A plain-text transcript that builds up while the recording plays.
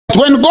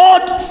When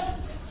God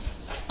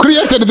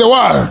created the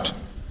world,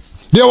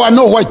 there were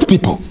no white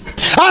people.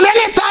 And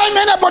anytime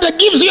anybody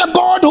gives you a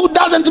God who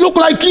doesn't look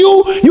like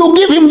you, you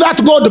give him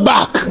that God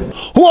back.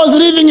 Who was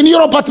living in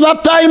Europe at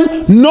that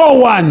time? No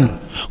one.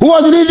 Who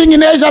was living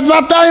in Asia at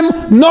that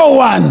time? No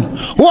one.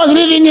 Who was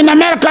living in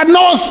America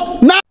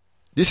North? No.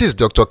 This is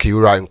Dr.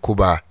 Kihura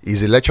Nkuba.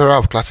 He's a lecturer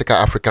of classical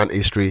African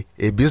history,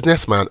 a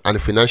businessman and a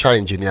financial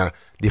engineer,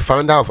 the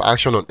founder of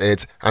Action on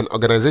Earth, an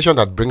organization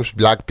that brings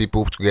black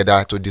people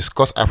together to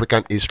discuss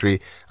African history,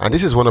 and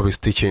this is one of his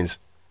teachings.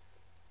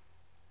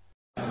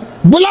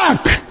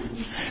 Black.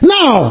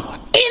 Now,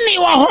 in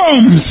your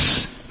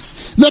homes,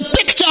 the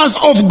pictures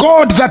of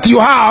God that you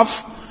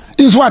have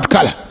is what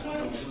color?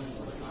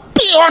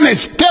 Be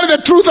honest, tell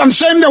the truth and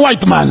shame the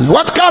white man.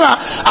 What color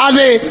are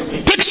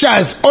the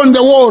pictures on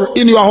the wall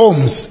in your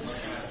homes?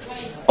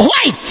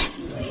 White.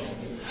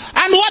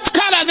 And what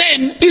color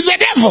then is the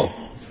devil?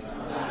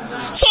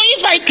 So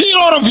if I kill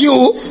all of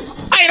you,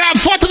 I have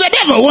fought the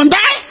devil, won't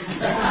I?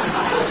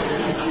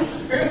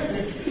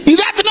 Is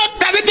that not,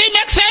 does it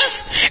make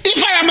sense?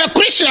 If I am a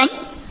Christian,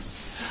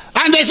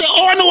 and they say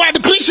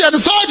onward Christian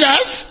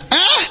soldiers,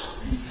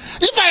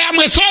 if I am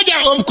a soldier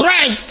of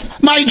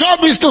Christ, my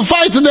job is to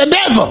fight the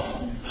devil.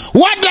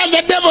 What does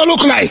the devil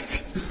look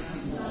like?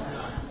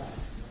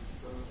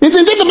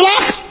 Isn't it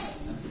black?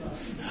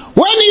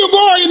 When you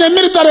go in a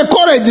military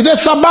college, the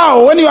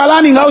sabao, when you are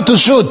learning how to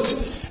shoot,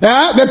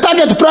 the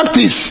target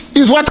practice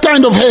is what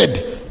kind of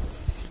head?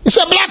 It's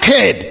a black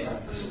head.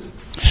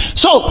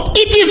 So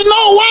it is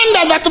no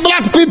wonder that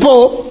black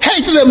people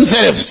hate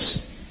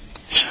themselves.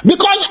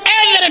 Because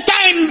every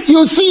time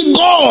you see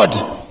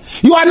God,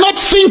 you are not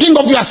thinking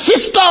of your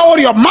sister or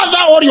your mother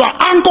or your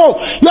uncle.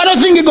 You are not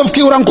thinking of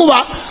Kihura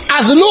Nkuba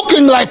as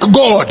looking like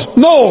God.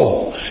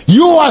 No.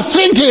 You are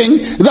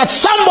thinking that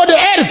somebody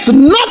else,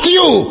 not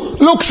you,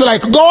 looks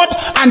like God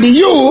and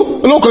you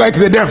look like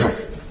the devil.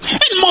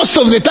 And most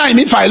of the time,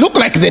 if I look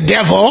like the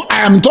devil,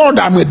 I am told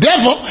I'm a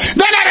devil,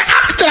 then I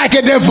act like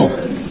a devil.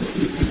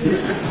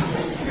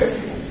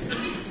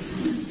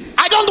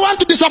 I don't want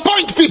to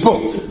disappoint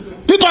people.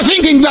 People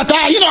thinking that,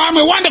 I'm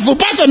a wonderful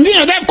person.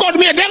 They've called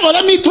me a devil.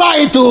 Let me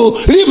try to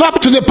live up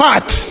to the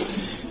part.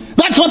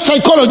 That's what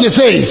psychology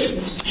says.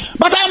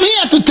 But I'm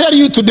here to tell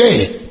you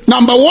today,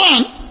 number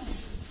one,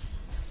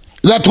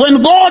 that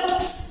when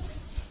God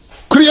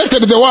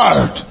created the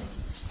world,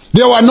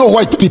 there were no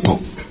white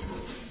people.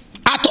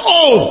 At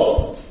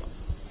all.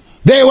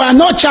 There were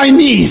no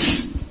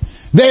Chinese.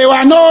 There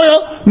were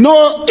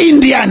no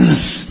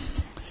Indians.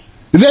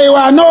 There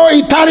were no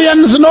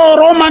Italians, no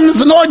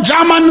Romans, no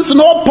Germans,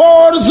 no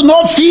Poles,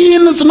 no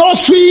Finns, no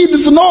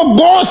Swedes, no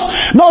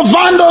Goths, no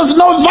Vandals,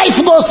 no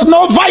Visigoths,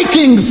 no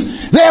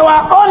Vikings. There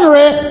were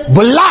only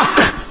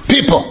black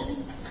people.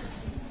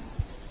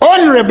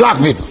 Only black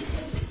people.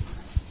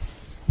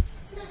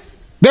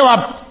 They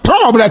were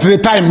probably at the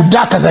time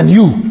darker than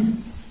you.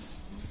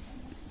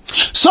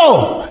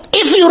 So,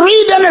 if you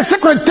read any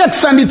sacred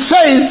text and it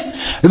says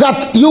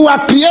that you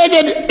are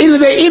created in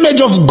the image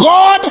of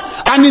God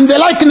and in the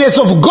likeness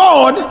of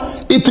God,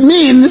 it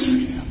means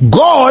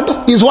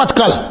God is what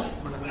color?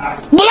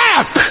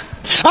 Black.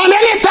 And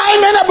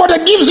anytime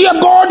anybody gives you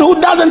a God who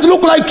doesn't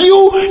look like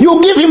you,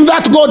 you give him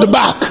that God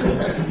back.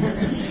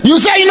 You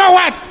say, you know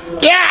what?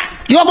 Yeah,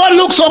 your God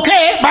looks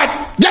okay,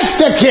 but just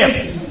take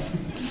him.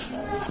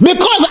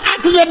 Because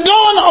at the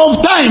dawn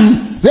of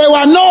time, there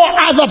were no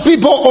other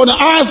people on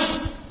earth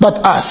but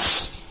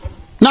us.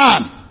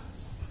 None.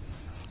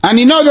 And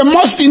the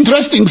most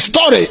interesting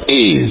story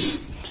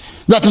is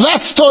that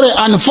story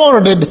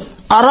unfolded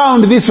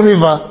around this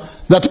river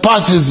that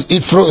passes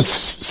it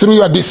through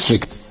your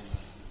district.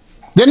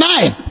 The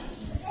Nile.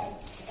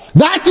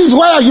 That is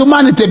where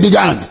humanity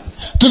began.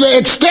 To the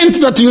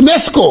extent that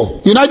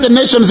UNESCO, United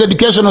Nations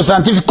Educational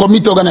Scientific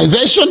Committee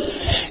Organization,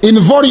 in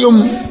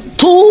volume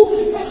 2,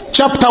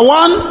 Chapter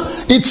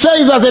 1, it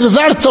says, as a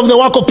result of the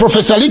work of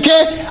Professor Like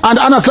and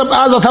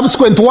other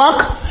subsequent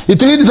work,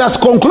 it reads as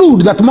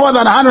conclude that more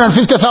than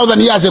 150,000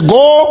 years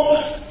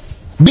ago,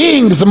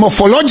 beings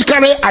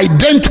morphologically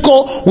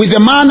identical with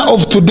the man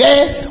of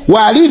today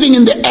were living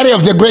in the area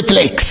of the Great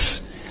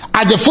Lakes,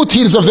 at the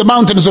foothills of the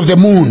mountains of the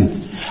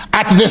moon,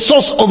 at the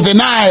source of the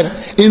Nile,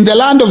 in the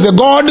land of the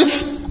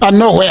gods, and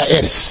nowhere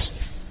else.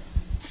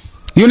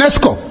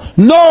 UNESCO,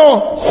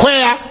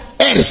 nowhere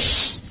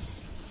else.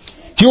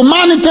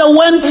 Humanity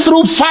went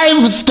through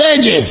 5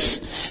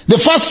 stages. The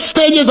first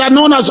stages are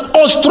known as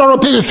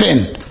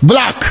Australopithecine,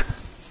 black.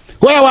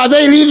 Where were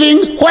they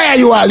living? Where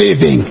you are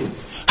living.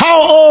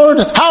 How old?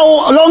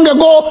 How long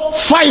ago?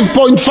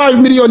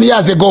 5.5 million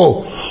years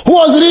ago. Who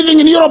was living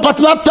in Europe at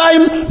that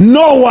time?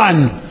 No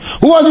one.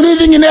 Who was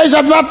living in Asia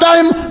at that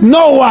time?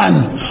 No one.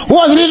 Who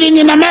was living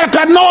in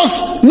America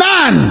North?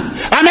 None.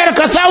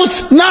 America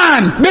South?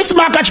 None.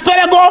 Bismarck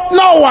Archipelago?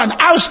 No one.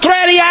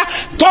 Australia?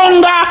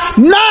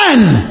 Tonga?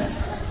 None.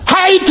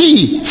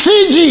 Haiti,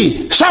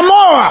 Fiji,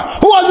 Samoa,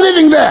 who was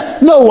living there?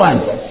 No one.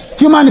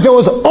 Humanity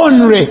was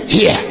only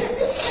here.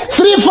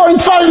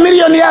 3.5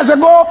 million years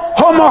ago,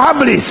 Homo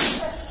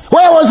habilis.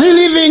 Where was he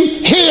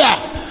living? Here.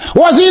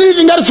 Was he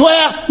living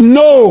elsewhere?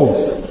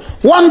 No.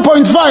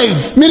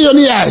 1.5 million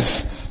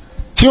years.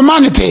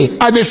 Humanity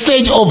at the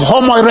stage of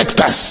Homo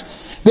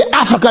erectus, the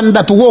African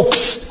that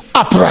walks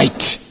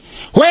upright.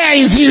 Where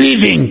is he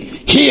living?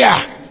 Here.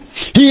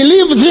 He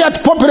lives here to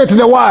populate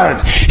the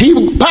world.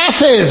 He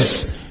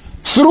passes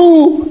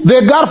through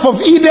the Gulf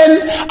of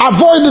Eden,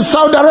 avoids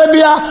Saudi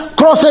Arabia,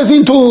 crosses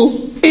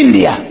into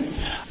India.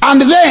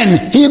 And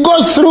then he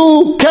goes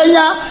through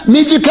Kenya,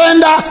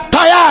 Mijikenda,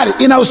 Tayar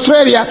in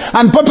Australia,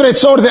 and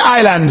populates all the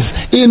islands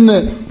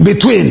in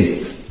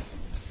between.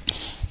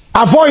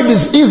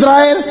 Avoids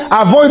Israel,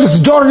 avoids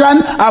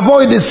Jordan,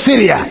 avoids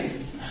Syria.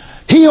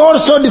 He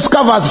also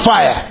discovers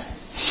fire.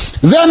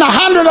 Then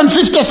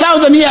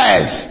 150,000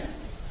 years,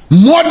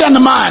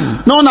 modern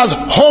man, known as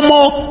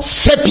Homo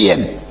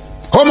sapien.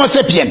 Homo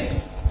sapien.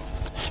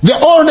 The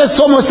oldest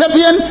Homo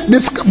sapien,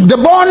 the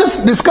bones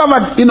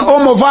discovered in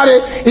Omo Valley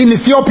in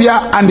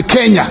Ethiopia and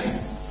Kenya.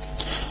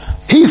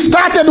 He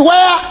started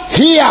where?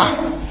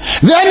 Here.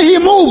 Then he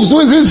moves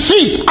with his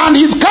feet and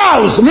his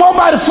cows,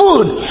 mobile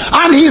food,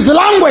 and his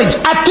language,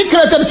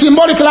 articulated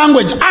symbolic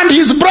language, and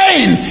his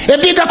brain, a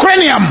bigger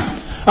cranium,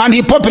 and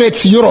he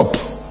populates Europe.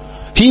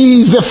 He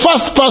is the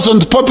first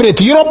person to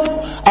populate Europe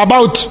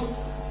about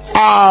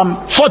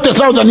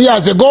 40,000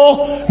 years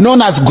ago,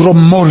 known as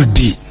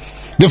Gromoldi.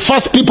 The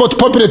first people to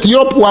populate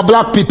Europe were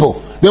black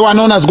people. They were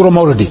known as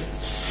Gromoldi.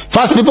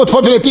 First people to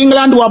populate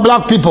England were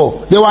black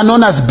people. They were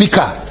known as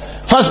Bika.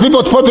 First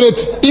people to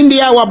populate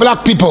India were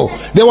black people.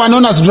 They were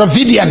known as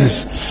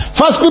Dravidians.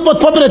 First people to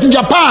populate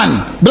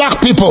Japan,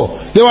 black people.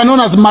 They were known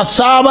as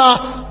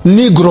Masaba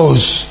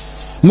Negroes.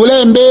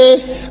 Mulembe,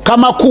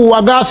 Kamaku,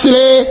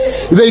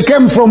 Wagasile, they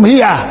came from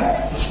here.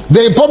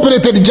 They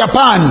populated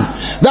Japan.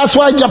 That's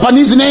why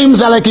Japanese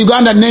names are like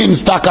Ugandan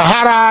names.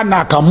 Takahara,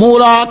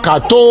 Nakamura,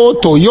 Kato,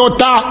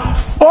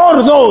 Toyota.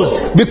 All those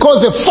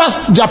because the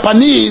first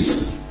Japanese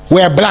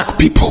were black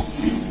people.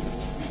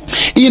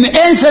 In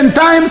ancient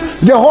time,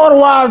 the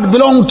whole world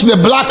belonged to the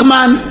black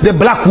man, the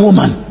black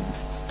woman.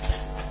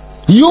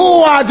 You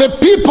are the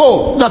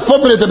people that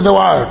populated the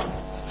world.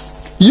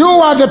 You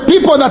are the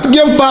people that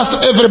gave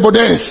birth to everybody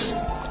else.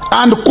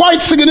 And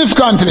quite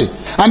significantly,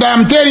 and I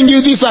am telling you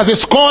this as a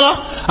scholar,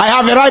 I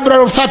have a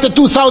library of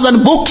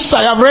 32,000 books.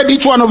 I have read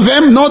each one of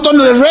them, not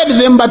only read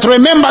them, but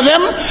remember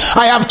them.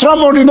 I have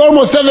traveled in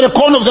almost every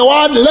corner of the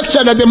world,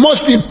 lectured at the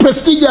most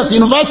prestigious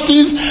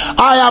universities.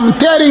 I am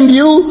telling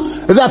you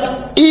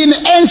that in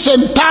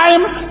ancient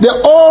time, the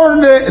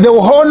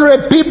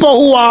ordinary people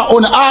who are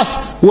on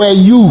earth were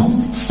you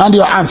and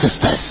your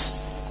ancestors.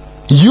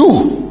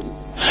 You.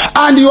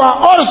 And you are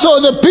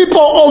also the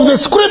people of the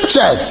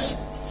scriptures.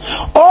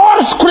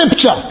 All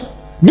scripture,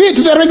 be it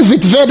the Rig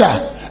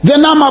Veda, the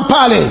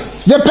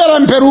Namapale, the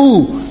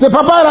Peramperu, the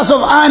Papyrus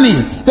of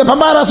Ani, the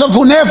Papyrus of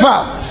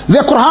Hunefa, the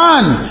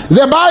Quran,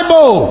 the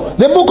Bible,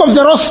 the Book of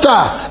the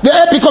Rosta, the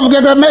Epic of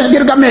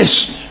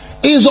Gilgamesh,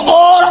 is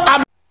all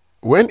about.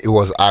 When he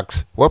was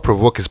asked what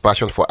provoked his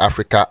passion for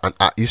Africa and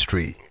our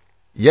history,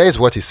 here is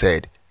what he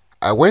said.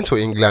 I went to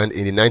England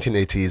in the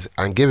 1980s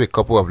and gave a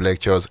couple of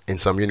lectures in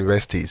some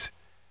universities.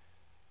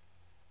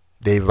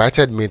 They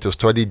invited me to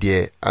study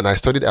there, and I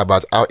studied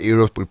about how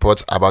Europe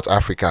reports about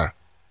Africa.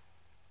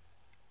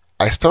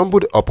 I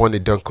stumbled upon a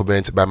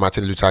document by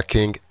Martin Luther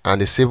King and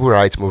the civil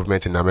rights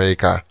movement in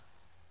America.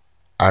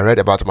 I read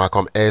about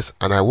Malcom X,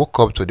 and I woke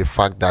up to the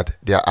fact that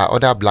there are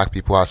other black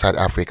people outside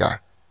Africa.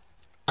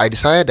 I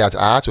decided that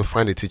I had to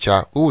find a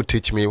teacher who would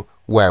teach me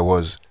who I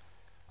was.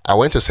 I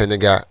went to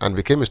Senegal and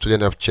became a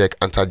student of Cheikh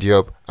Anta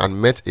Diop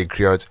and met a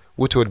griot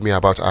who told me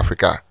about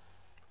Africa.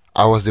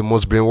 I was the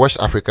most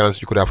brainwashed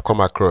Africans you could have come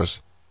across.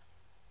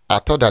 I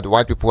thought that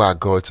white people are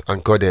gods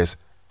and goddess,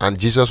 and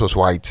Jesus was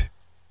white.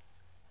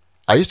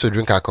 I used to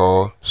drink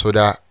alcohol,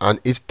 soda, and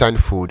eat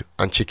canned food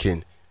and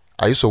chicken.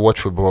 I used to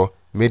watch football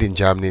made in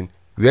Germany,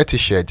 wear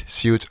t-shirts,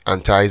 suits,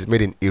 and ties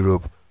made in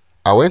Europe.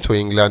 I went to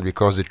England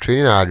because the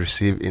training I had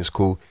received in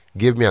school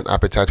gave me an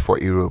appetite for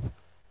Europe.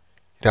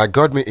 It had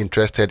got me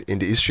interested in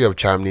the history of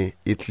Germany,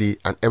 Italy,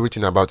 and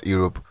everything about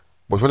Europe.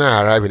 But when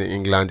I arrived in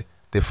England,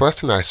 the first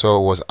thing I saw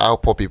was how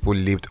poor people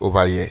lived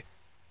over here.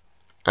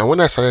 And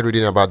when I started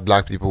reading about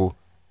black people,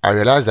 I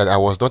realized that I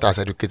was not as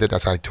educated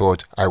as I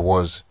thought I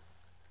was.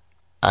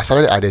 I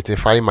started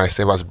identifying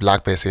myself as a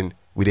black person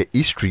with a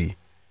history.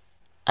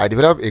 I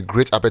developed a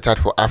great appetite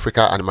for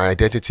Africa and my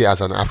identity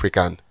as an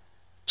African.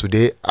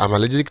 Today, I'm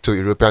allergic to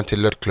European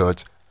tailored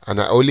clothes,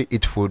 and I only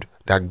eat food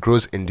that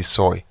grows in the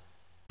soil.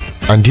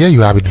 And there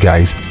you have it,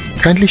 guys.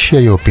 Kindly share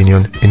your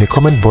opinion in the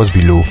comment box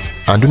below,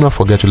 and do not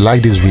forget to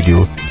like this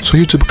video so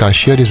YouTube can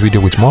share this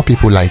video with more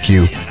people like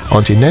you.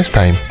 Until next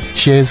time,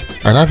 cheers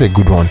and have a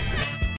good one.